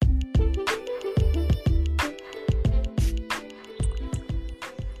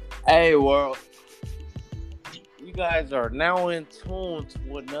Hey, world, you guys are now in tune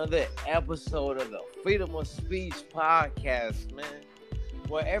to another episode of the Freedom of Speech podcast, man,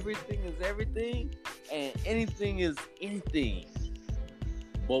 where everything is everything and anything is anything.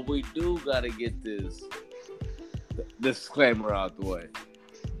 But we do gotta get this disclaimer out the way.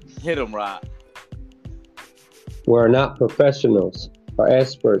 Hit 'em, Rob. We're not professionals or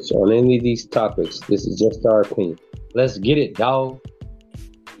experts on any of these topics. This is just our opinion. Let's get it, dog.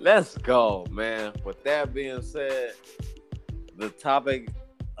 Let's go, man. With that being said, the topic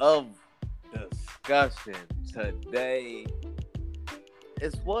of discussion today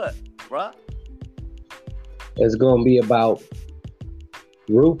is what, Rob? It's going to be about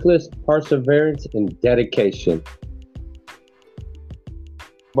ruthless perseverance and dedication.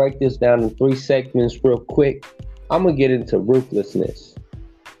 Break this down in three segments real quick. I'm going to get into ruthlessness.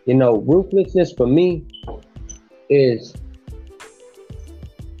 Ruthlessness for me is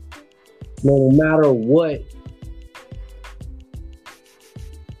no matter what,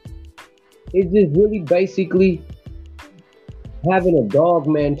 it's just really basically having a dog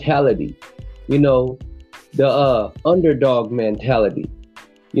mentality, the underdog mentality.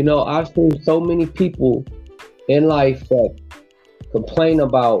 I've seen so many people in life that complain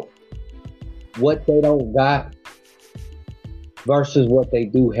about what they don't got versus what they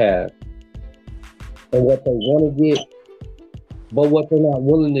do have and what they want to get, but what they're not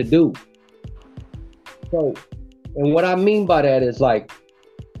willing to do. So, and what I mean by that is like,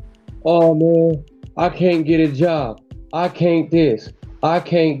 oh man, I can't get a job. I can't this. I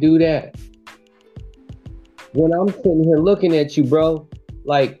can't do that. When I'm sitting here looking at you, bro,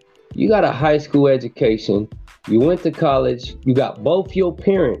 like you got a high school education, you went to college, you got both your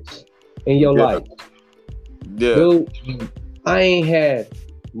parents in your life. Yeah. Dude, I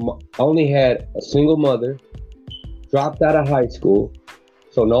only had a single mother, dropped out of high school.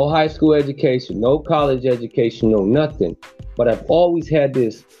 So no high school education, no college education, no nothing. But I've always had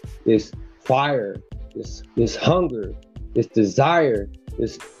this fire, this hunger, this desire,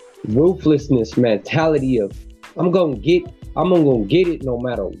 this ruthlessness mentality of I'm gonna get it no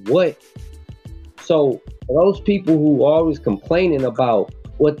matter what. So for those people who are always complaining about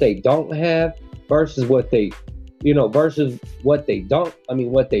what they don't have versus what they do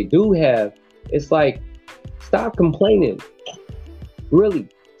have, it's like stop complaining. Really,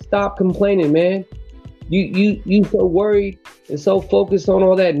 stop complaining, man. You so worried and so focused on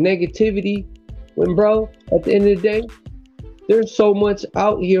all that negativity when, bro, at the end of the day, there's so much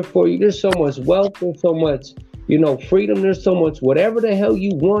out here for you. There's so much wealth. There's so much, freedom. There's so much whatever the hell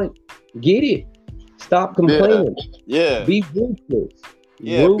you want, get it. Stop complaining. Yeah. Be ruthless.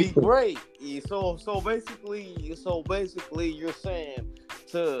 Yeah, ruthless. Be great. So basically, you're saying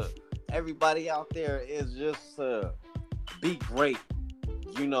to everybody out there is just be great.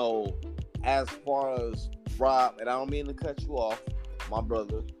 As far as Rob, and I don't mean to cut you off, my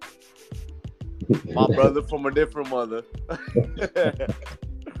brother from a different mother.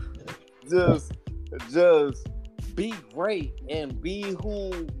 just be great and be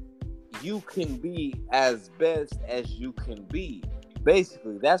who you can be as best as you can be.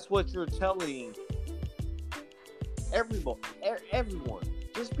 Basically, that's what you're telling everyone.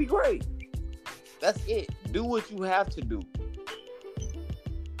 Just be great. That's it. Do what you have to do.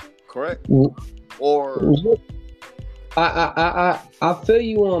 Correct? Or I feel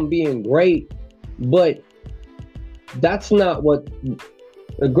you on being great, but that's not what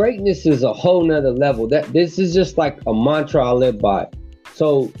the greatness is. A whole nother level. That this is just like a mantra I live by.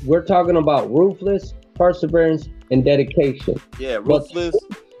 So we're talking about ruthless perseverance and dedication. Yeah, ruthless.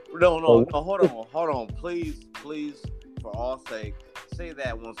 No, hold on, please, for all sake, say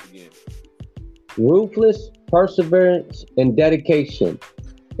that once again. Ruthless perseverance and dedication.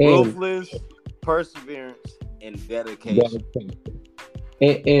 Ruthless perseverance and dedication.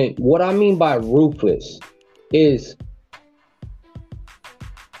 And what I mean by ruthless is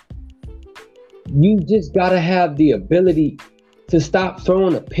you just gotta have the ability to stop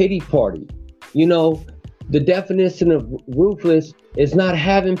throwing a pity party. The definition of ruthless is not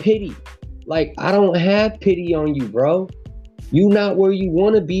having pity. Like, I don't have pity on you, bro. You not where you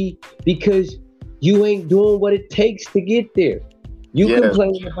want to be because you ain't doing what it takes to get there. You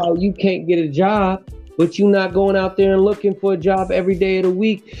complain about you can't get a job, but you not going out there and looking for a job every day of the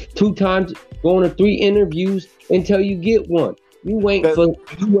week, 2 times, going to 3 interviews until you get one.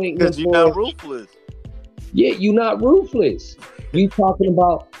 Because you're not ruthless. Yeah, you're not ruthless. You talking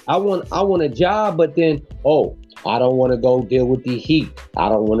about I want a job, but then I don't want to go deal with the heat. I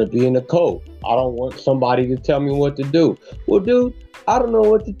don't want to be in the cold. I don't want somebody to tell me what to do. Well, dude, I don't know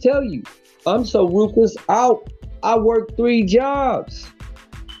what to tell you. I'm so ruthless. I work 3 jobs.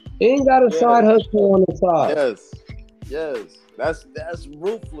 Ain't got a side Yes, hustle on the side. yes, yes. That's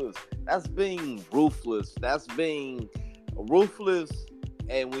ruthless. That's being ruthless. That's being ruthless.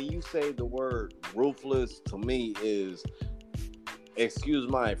 And when you say the word ruthless, to me is, excuse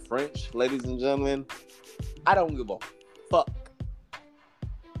my French, ladies and gentlemen, I don't give a fuck.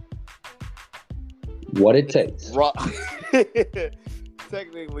 What it takes.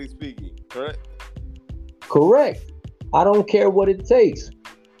 Technically speaking, correct? Correct. I don't care what it takes.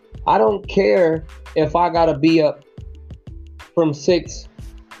 I don't care if I gotta be up from 6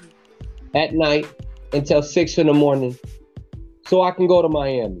 at night until 6 in the morning so I can go to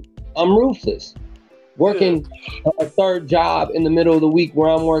Miami. I'm ruthless. Working a third job in the middle of the week where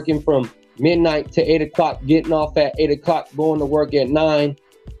I'm working from midnight to 8 o'clock, getting off at 8 o'clock, going to work at 9,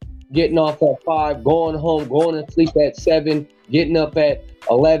 getting off at 5, going home, going to sleep at 7, getting up at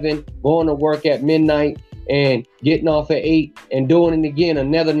 11, going to work at midnight, and getting off at 8, and doing it again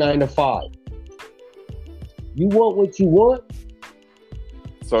another 9 to 5. You want what you want?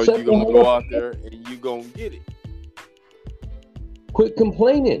 So you're going to go out there and you're going to get it. Quit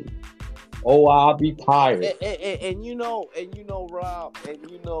complaining. Oh, I'll be tired. And you know, Rob,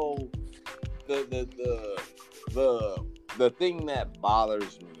 and you know, the thing that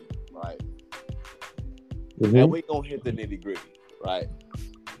bothers me, right? Mm-hmm. And we gonna hit the nitty gritty, right?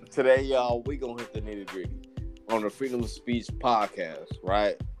 Today, y'all, we gonna hit the nitty gritty on the Freedom of Speech podcast,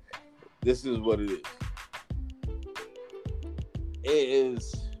 right? This is what it is. It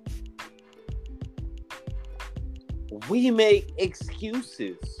is. We make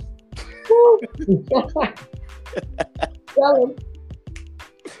excuses.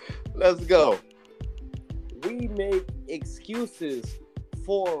 Let's go. We make excuses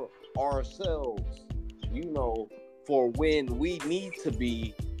for ourselves, you know, for when we need to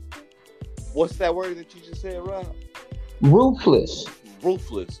be. What's that word that you just said, Rob? Ruthless.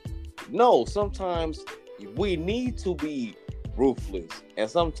 Ruthless. No, sometimes we need to be ruthless, and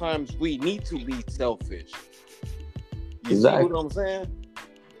sometimes we need to be selfish. You Exactly. see what I'm saying?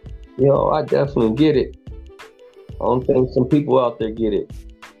 Yo, I definitely get it. I don't think some people out there get it.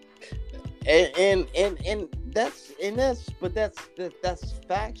 And that's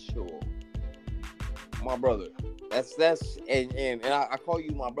factual, my brother. That's and I call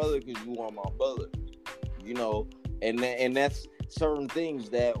you my brother because you are my brother. You know, and that's certain things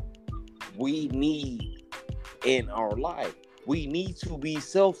that we need in our life. We need to be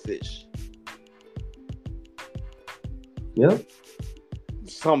selfish. Yep.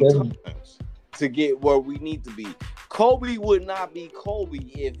 Sometimes to get where we need to be. Kobe would not be Kobe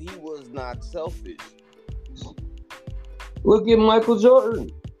if he was not selfish. Look at Michael Jordan.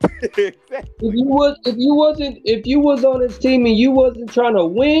 Exactly. If you was on his team and you wasn't trying to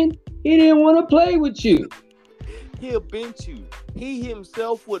win, he didn't want to play with you. He'll bench you. He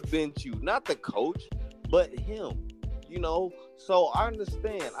himself would bench you, not the coach, but him. You know, so I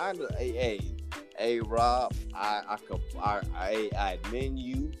understand. Hey, Rob, I admit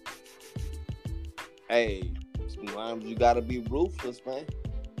you. Hey, sometimes you gotta be ruthless, man.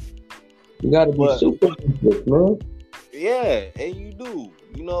 You gotta be super ruthless, man. Yeah, and you do.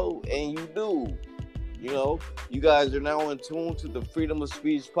 You know, and you do. You know, you guys are now in tune to the Freedom of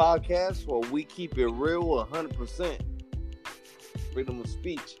Speech podcast, where we keep it real 100%. Freedom of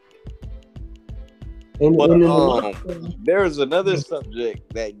speech. But there's another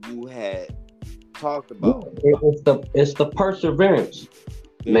subject that you had talked about. It's the perseverance,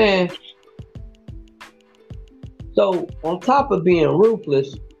 man. So on top of being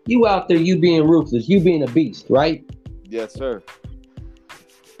ruthless, you out there, you being ruthless, you being a beast, right? Yes, sir.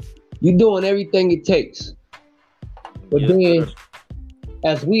 You doing everything it takes. But then,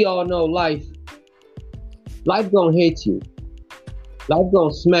 as we all know, life gonna hit you. Life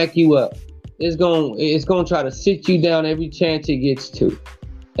gonna smack you up. It's gonna try to sit you down every chance it gets to,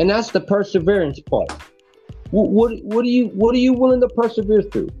 and that's the perseverance part. What are you willing to persevere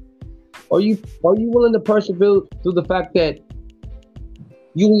through? Are you willing to persevere through the fact that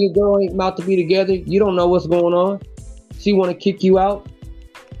you and your girl ain't about to be together? You don't know what's going on. She want to kick you out,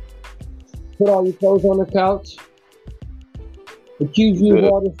 put all your clothes on the couch, accuse you of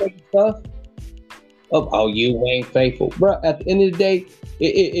all this other stuff. Oh, you ain't faithful, bro. At the end of the day,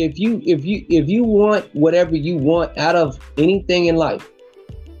 if you want whatever you want out of anything in life,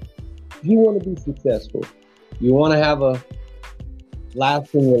 you want to be successful, you want to have a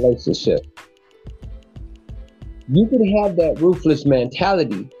lasting relationship, you can have that ruthless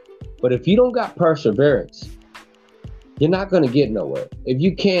mentality, but if you don't got perseverance, you're not going to get nowhere. If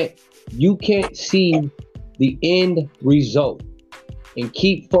you can't see the end result and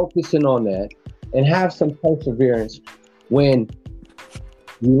keep focusing on that and have some perseverance when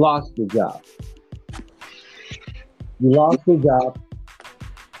You lost your job. You lost your job.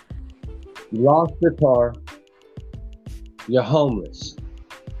 You lost your car. You're homeless.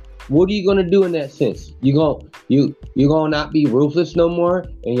 What are you gonna do in that sense? You gonna not be ruthless no more,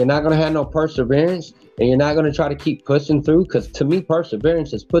 and you're not gonna have no perseverance, and you're not gonna try to keep pushing through. Because to me,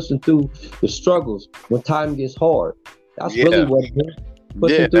 perseverance is pushing through the struggles when time gets hard. That's really what it is.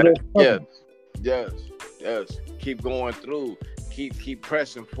 Pushing through those struggles. Yes. Keep going through. Keep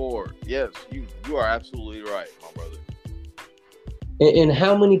pressing forward. Yes, you are absolutely right, my brother. And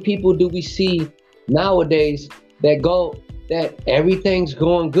how many people do we see nowadays that everything's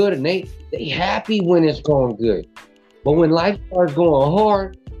going good and they happy when it's going good, but when life starts going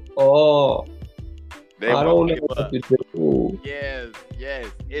hard, I don't know what to do. Yes.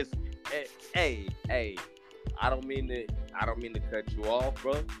 It's hey. I don't mean to cut you off,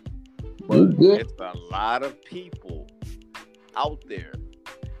 bro. But it's a lot of people out there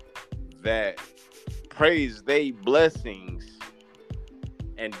that praise their blessings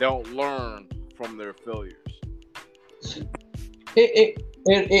and don't learn from their failures.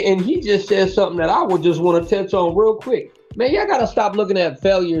 And he just said something that I would just want to touch on real quick. Man, y'all gotta stop looking at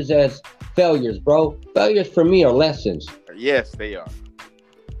failures as failures, bro. Failures for me are lessons. Yes, they are.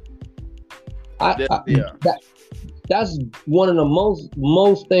 That's one of the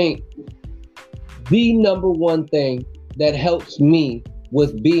most thing, the number one thing that helps me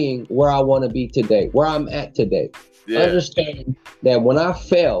with being where I want to be today, where I'm at today. Yeah. Understand that when I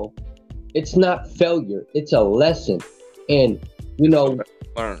fail, it's not failure, it's a lesson. And learn.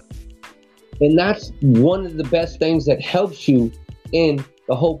 And that's one of the best things that helps you in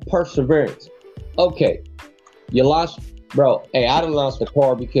the whole perseverance. Okay, you lost, bro. Hey, I done lost the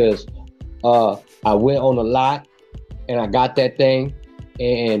car because I went on a lot and I got that thing,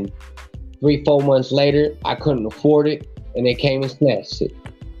 and 3-4 months later I couldn't afford it, and they came and snatched it.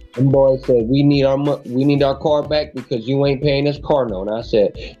 And boys said, we need our car back because you ain't paying this car note. And I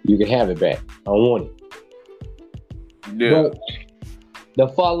said, you can have it back. I want it. Yeah. But the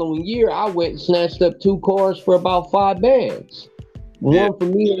following year, I went and snatched up 2 cars for about 5 bands. One for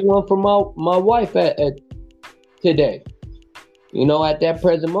me and one for my wife at today. At that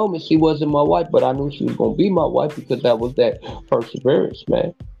present moment, she wasn't my wife, but I knew she was going to be my wife because that was that perseverance,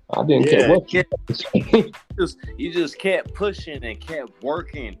 man. I didn't care what you just kept pushing and kept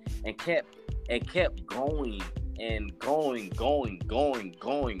working and kept going and going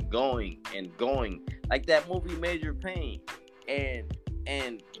and going. Like that movie Major Pain.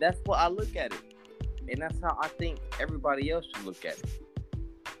 And that's what I look at it. And that's how I think everybody else should look at it.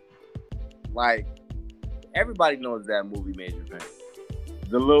 Like, everybody knows that movie Major Pain.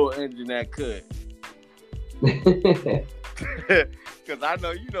 The little engine that could. Because I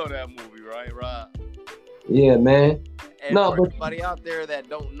know you know that movie, right, Rob? Yeah, man. And for anybody out there that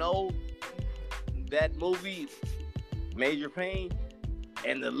don't know that movie, Major Pain,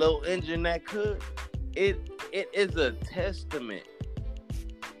 and the little engine that could, it is a testament.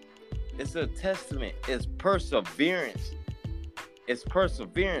 It's a testament. It's perseverance. It's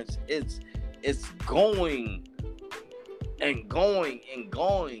perseverance. It's going and going and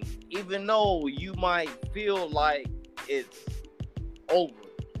going, even though you might feel like it's over.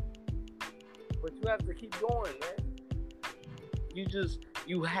 But you have to keep going, man.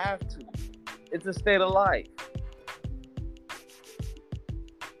 You have to. It's a state of life.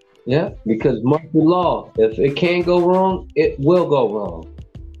 Yeah, because Murphy law, if it can't go wrong, it will go wrong.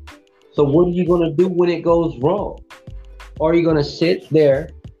 So what are you going to do when it goes wrong? Or are you going to sit there,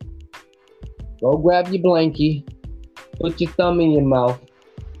 go grab your blankie, put your thumb in your mouth,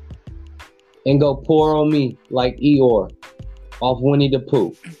 and go pour on me like Eeyore off Winnie the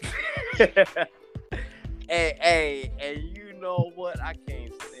Pooh? Hey, and you know what? I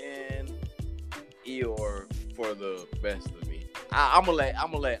can't stand Eeyore for the best of me. I'm gonna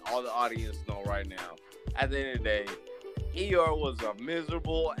let all the audience know right now. At the end of the day, Eeyore was a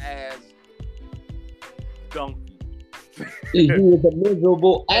miserable ass donkey. He was a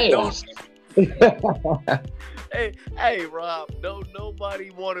miserable ass. Hey, Rob, don't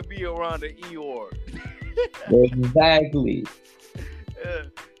nobody want to be around an Eeyore. Exactly.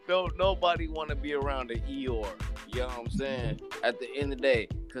 Don't nobody want to be around an Eeyore. You know what I'm saying? At the end of the day,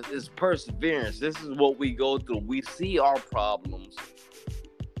 because it's perseverance. This is what we go through. We see our problems.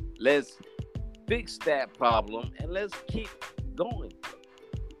 Let's fix that problem and let's keep going.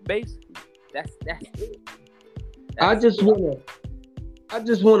 Basically, that's it. I just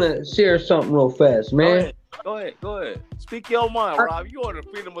wanna share something real fast, man. Go ahead. Speak your mind, Rob. You on the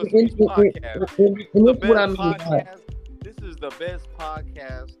Freedom of Speech podcast. This is the best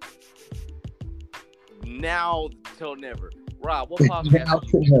podcast now till never. Rob, what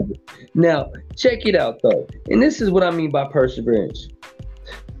podcast? Now, check it out though. And this is what I mean by perseverance.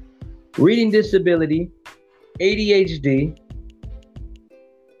 Reading disability, ADHD,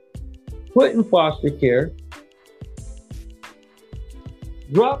 put in foster care,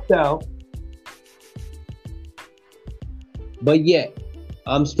 dropped out, but yet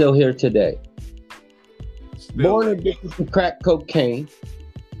I'm still here today. Born addicted to crack cocaine,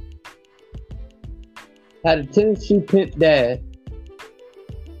 had a Tennessee pimp dad,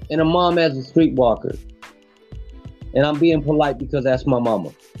 and a mom as a streetwalker. And I'm being polite because that's my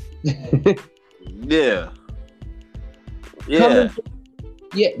mama. Yeah. Yeah.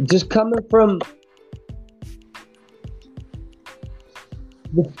 Just coming from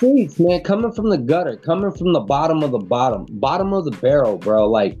the streets, man, coming from the gutter, coming from the bottom of the barrel, bro.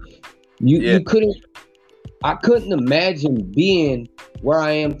 Like you I couldn't imagine being where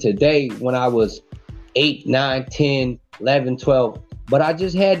I am today when I was 8, 9, 10, 11, 12. But I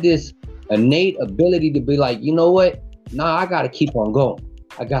just had this innate ability to be like, you know what? Nah, I gotta keep on going.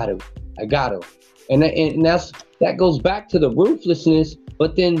 I gotta. And that goes back to the ruthlessness.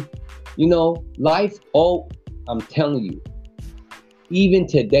 But then, life, I'm telling you, even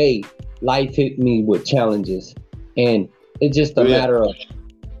today, life hit me with challenges. And it's just a matter of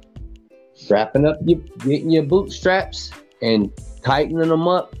strapping up, getting your bootstraps and tightening them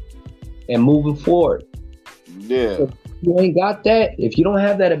up and moving forward. Yeah. So if you ain't got that, if you don't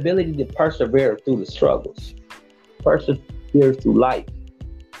have that ability to persevere through the struggles, persevere through life.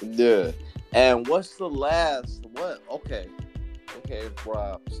 Yeah. And what's the last? Okay,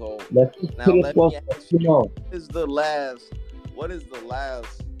 Rob. So let me ask you, what is the last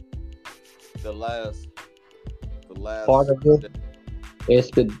part of it? It's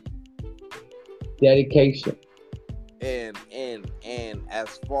the dedication. And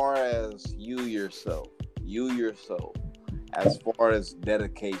as far as you yourself, as far as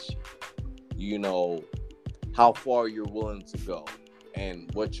dedication, how far you're willing to go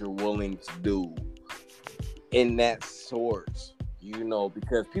and what you're willing to do in that sort,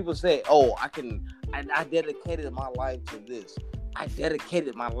 because people say, oh, I dedicated my life to this. I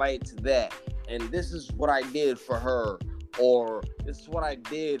dedicated my life to that. And this is what I did for her. Or this is what I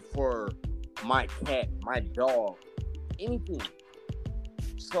did for my cat, my dog, anything.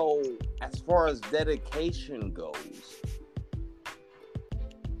 So as far as dedication goes,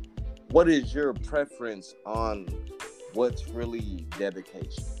 what is your preference on what's really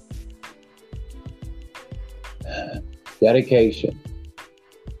dedication? Dedication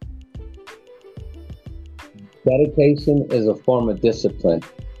is a form of discipline.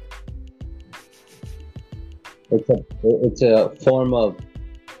 It's a form of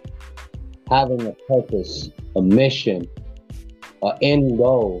having a purpose, a mission, an end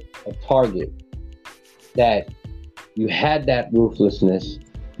goal, a target. That you had that ruthlessness.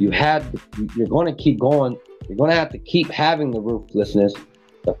 You're going to keep going. You're going to have to keep having the ruthlessness,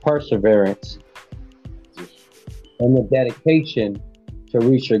 the perseverance, and the dedication to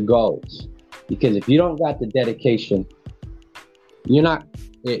reach your goals. Because if you don't got the dedication,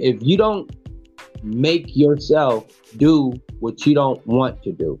 if you don't make yourself do what you don't want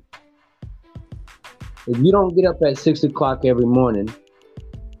to do, if you don't get up at 6 o'clock every morning,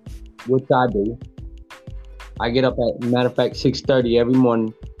 which I do, I get up at, matter of fact, 6:30 every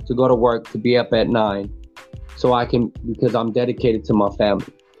morning to go to work, to be up at 9, because I'm dedicated to my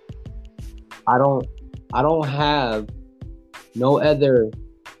family. I don't have no other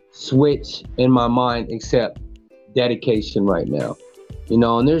switch in my mind except dedication right now. And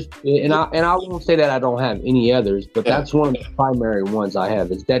I won't say that I don't have any others, but that's one of the primary ones I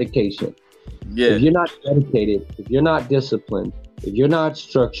have is dedication. Yeah. If you're not dedicated, if you're not disciplined, if you're not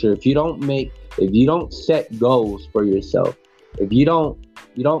structured, if you don't set goals for yourself, if you don't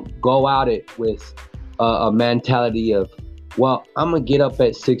go out it with a mentality of, well, I'm gonna get up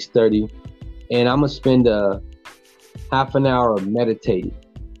at 6:30 and I'm gonna spend a half an hour of meditating,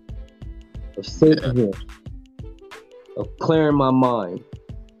 of sitting here, of clearing my mind.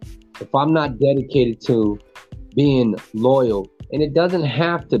 If I'm not dedicated to being loyal, and it doesn't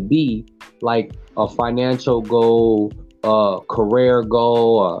have to be like a financial goal, a career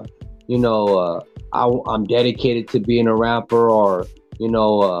goal, I'm dedicated to being a rapper, or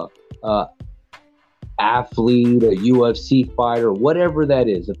athlete, a UFC fighter, whatever that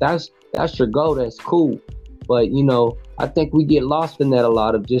is. If that's your goal, that's cool. But I think we get lost in that a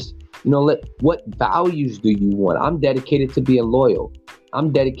lot of just, what values do you want? I'm dedicated to being loyal.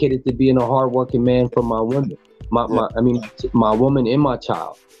 I'm dedicated to being a hardworking man for my woman, my woman and my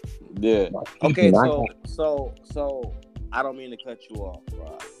child. Yeah. Okay. So I don't mean to cut you off,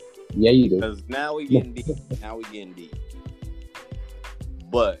 Rob. Yeah, you do. Because now we getting deep.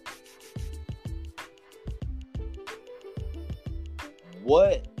 But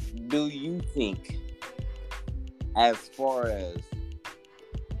what do you think as far as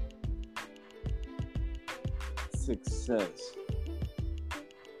success?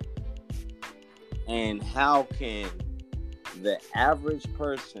 And how can the average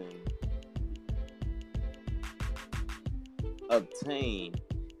person obtain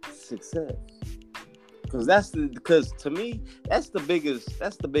success? Because to me that's the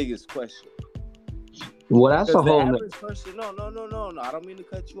biggest question. Well, that's a Because the whole. average person, no. I don't mean to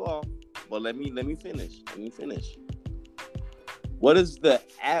cut you off, but let me finish. What is the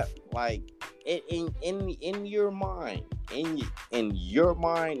app like in your mind, in your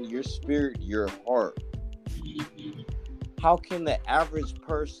mind, your spirit, your heart? How can the average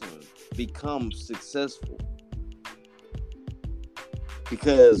person become successful?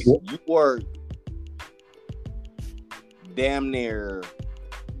 Because you work damn near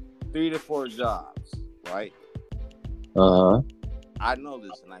 3 to 4 jobs, right? I know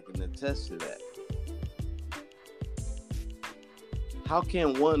this and I can attest to that. How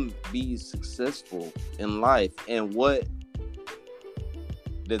can one be successful in life, and what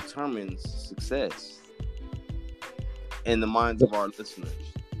determines success in the minds of our listeners?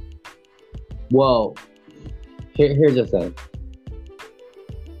 Well, here's the thing.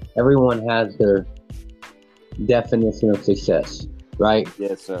 Everyone has their definition of success, right?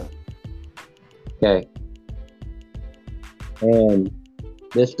 Yes, sir. Okay. And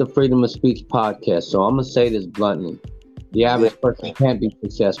this is the Freedom of Speech podcast, so I'm going to say this bluntly. The average person can't be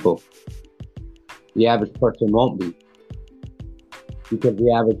successful. The average person won't be. Because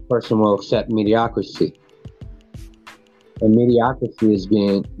the average person will accept mediocrity. And mediocrity is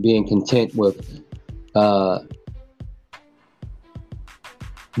being content with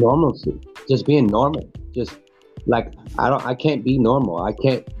normalcy. Just being normal. Just like I can't be normal. I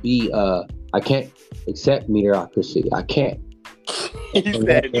can't accept mediocrity. I can't. He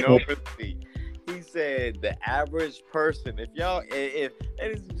said normalcy. He said the average person. If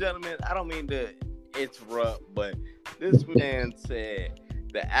ladies and gentlemen, I don't mean to interrupt, but this man said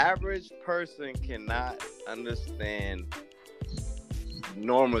the average person cannot understand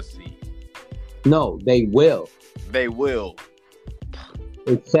normalcy. No, they will. They will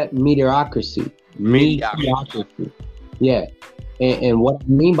accept mediocrity. Mediocrity. Yeah. And what I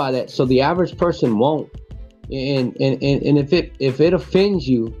mean by that, so the average person won't. And if it offends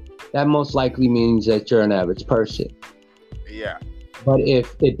you, that most likely means that you're an average person. Yeah. But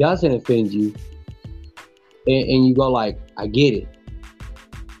if it doesn't offend you, and you go like, I get it,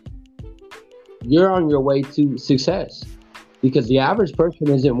 you're on your way to success. Because the average person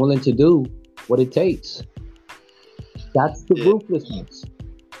isn't willing to do what it takes. That's the ruthlessness.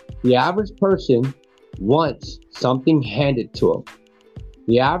 The average person wants something handed to them.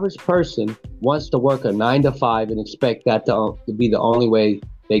 The average person wants to work a 9 to 5 and expect that to be the only way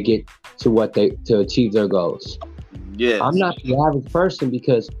they get to achieve their goals. Yes. I'm not the average person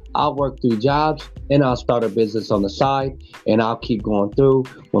because I'll work 3 jobs and I'll start a business on the side and I'll keep going through.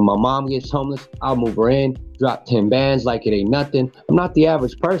 When my mom gets homeless, I'll move her in, drop 10 bands like it ain't nothing. I'm not the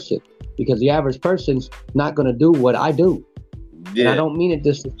average person because the average person's not going to do what I do. Yeah. And I don't mean it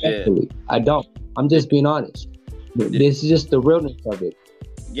disrespectfully. Yeah. I don't. I'm just being honest. Yeah. This is just the realness of it.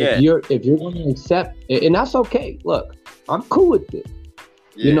 Yeah. If you're going to accept it, and that's okay. Look, I'm cool with it.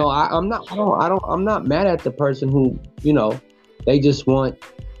 Yeah. You know, I'm not mad at the person who, you know, they just want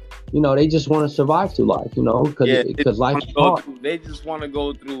to survive through life, you know, because life's hard. They just want to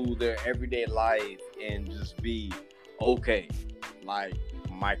go through their everyday life and just be okay. Like,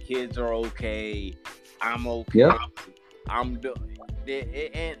 my kids are okay. I'm okay. Yeah. I'm doing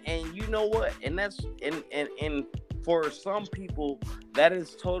it. And you know what? And that's and for some people that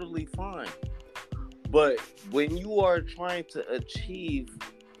is totally fine. But when you are trying to achieve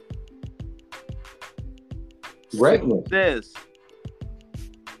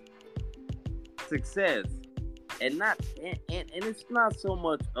success, and it's not so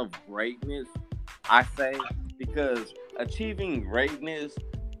much of greatness, I say, because achieving greatness,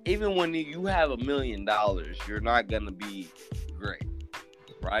 even when you have $1 million, you're not gonna be great,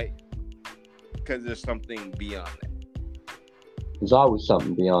 right? Because there's something beyond that. There's always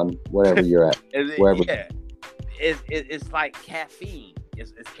something beyond wherever you're at. Wherever. Yeah, it's like caffeine.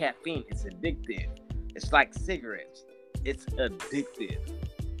 It's caffeine. It's addictive. It's like cigarettes. It's addictive.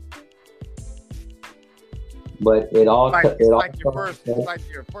 But it all it's like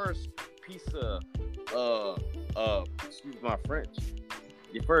your first piece of excuse my French.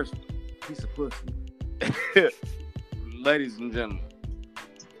 Your first piece of pussy. Ladies and gentlemen,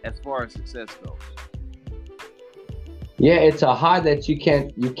 as far as success goes. Yeah, it's a high that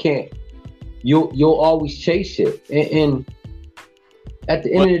you'll always chase it. And at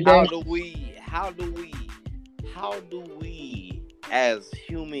the end But of the day, how do we as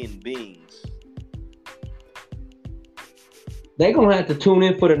human beings? they're gonna have to tune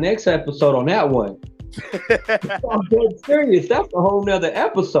in for the next episode on that one. I'm dead serious. That's a whole nother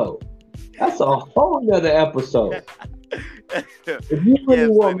episode. That's a whole nother episode. If you really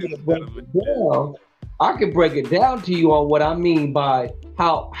want me to break it down, I can break it down to you on what I mean by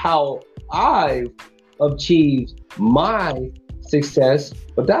how I've achieved my success.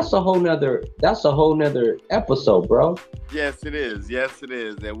 But that's a whole nother episode, bro. Yes, it is. Yes, it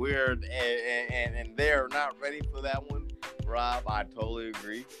is. And and they're not ready for that one, Rob. I totally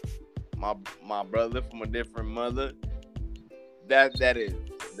agree. My brother from a different mother. That is.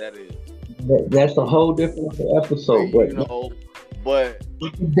 That's a whole different episode. But but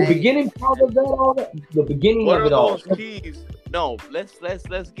the beginning part of the beginning what of are it all. those keys? No,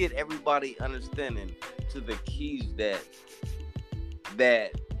 let's get everybody understanding to the keys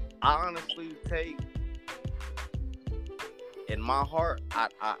that I honestly take in my heart.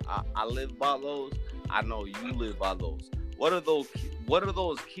 I live by those. I know you live by those. What are those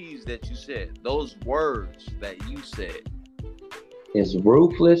keys that you said? Those words that you said. Is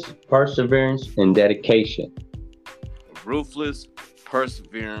ruthless, perseverance, and dedication. Ruthless,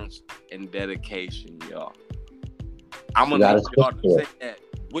 perseverance, and dedication, y'all. I'm gonna need y'all to say that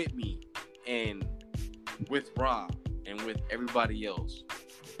with me and with Rob and with everybody else.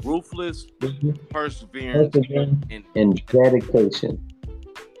 Ruthless, perseverance, and dedication.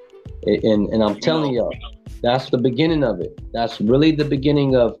 And I'm telling y'all, that's the beginning of it. That's really the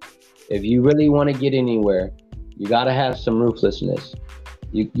beginning of, if you really want to get anywhere, you gotta have some ruthlessness.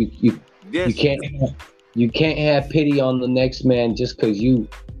 You can't have pity on the next man just because you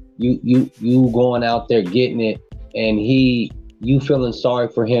going out there getting it, and you feeling sorry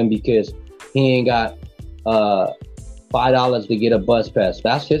for him because he ain't got $5 to get a bus pass.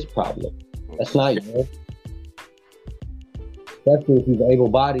 That's his problem. That's not yours. Especially if he's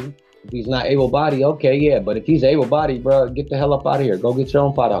able-bodied. If he's not able-bodied, okay, yeah. But if he's able-bodied, bro, get the hell up out of here. Go get your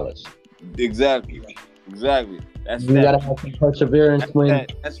own $5. Exactly. You gotta have some perseverance when.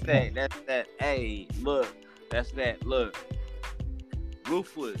 That's that. Hey, look. That's that. Look.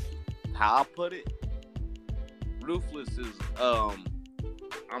 Ruthless. How I put it. Ruthless is I'm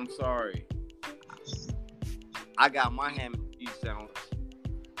sorry. I got my ham and cheese sandwich.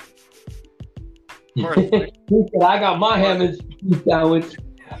 He said, I got my ham and cheese sandwich.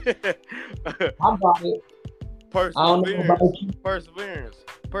 I got it. Perseverance.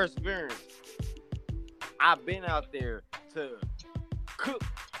 I've been out there to cook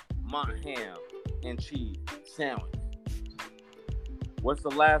my ham and cheese sandwich. What's the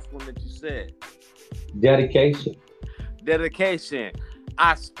last one that you said? Dedication.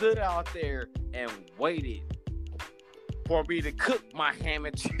 I stood out there and waited for me to cook my ham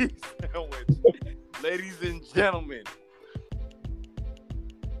and cheese sandwich. Ladies and gentlemen,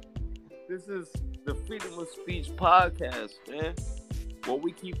 this is the Freedom of Speech podcast, man. Where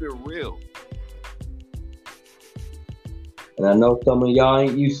we keep it real. And I know some of y'all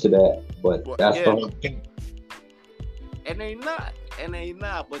ain't used to that, but that's the whole thing. And they not,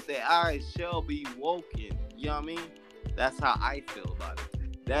 but their eyes shall be woken. You know what I mean? That's how I feel about it.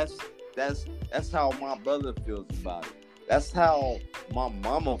 That's how my brother feels about it. That's how my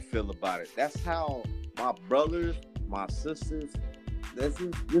mama feel about it. That's how my brothers, my sisters. This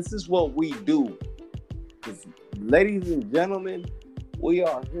is what we do. Ladies and gentlemen, we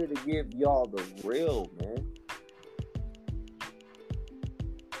are here to give y'all the real, man.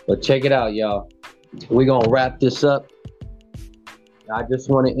 But check it out, y'all. We're going to wrap this up. I just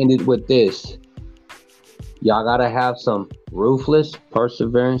want to end it with this. Y'all got to have some ruthless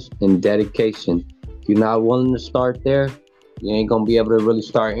perseverance and dedication. If you're not willing to start there, you ain't going to be able to really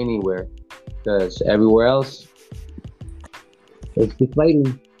start anywhere. Because everywhere else, it's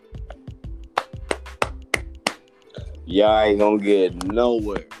deflating. Y'all ain't going to get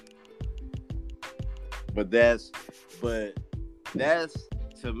nowhere. But that's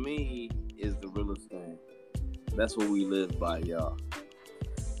to me is the realest thing. That's what we live by, y'all.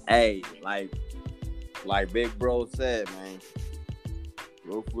 Hey, like Big Bro said, man,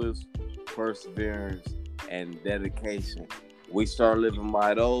 ruthless, perseverance, and dedication. We start living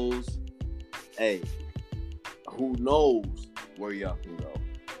by those. Hey, who knows where y'all can go?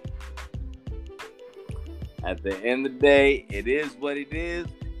 At the end of the day, it is what it is.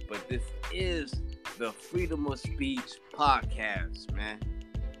 But this is the Freedom of Speech podcast, man.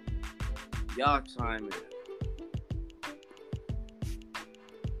 Y'all chime in.